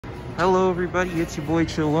Hello everybody, it's your boy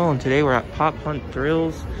Chill Will, and today we're at Pop Hunt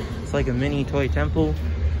Thrills. It's like a mini toy temple,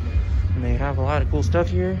 and they have a lot of cool stuff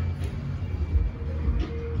here.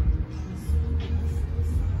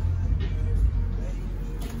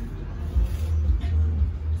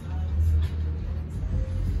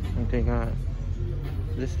 Like they got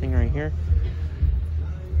this thing right here.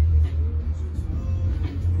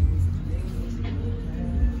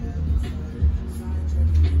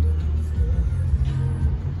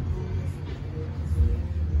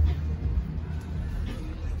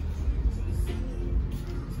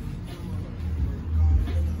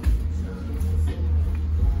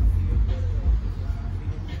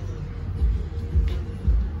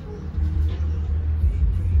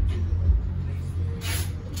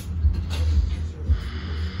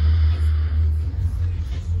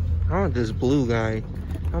 I want this blue guy.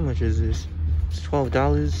 How much is this? It's $12.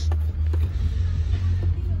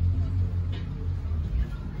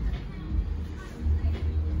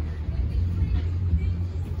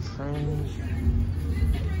 Friends.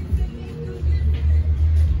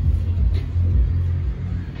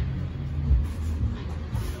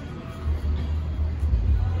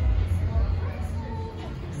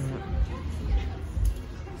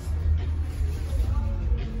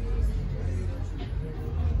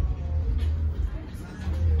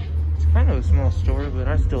 Kind of a small store, but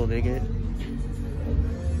I still dig it.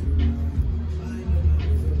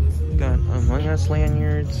 Got Among Us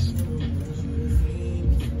lanyards,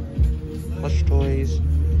 plush toys. Is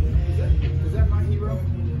that My Hero?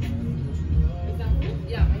 Is that one?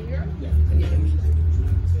 Yeah, My Hero? Yeah.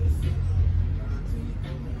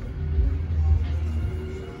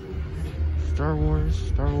 Star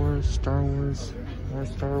Wars, more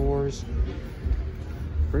Star Wars.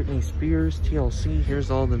 Britney Spears, TLC, here's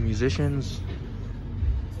all the musicians.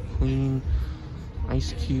 Queen,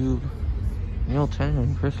 Ice Cube, Neil Tennant,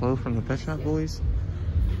 and Chris Lowe from the Pet Shop Boys.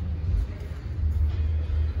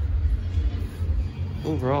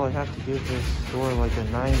 Overall, I have to give this store like a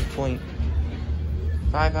 9.5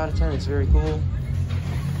 out of 10. It's very cool.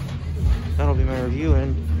 That'll be my review,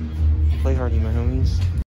 and play hardy, my homies.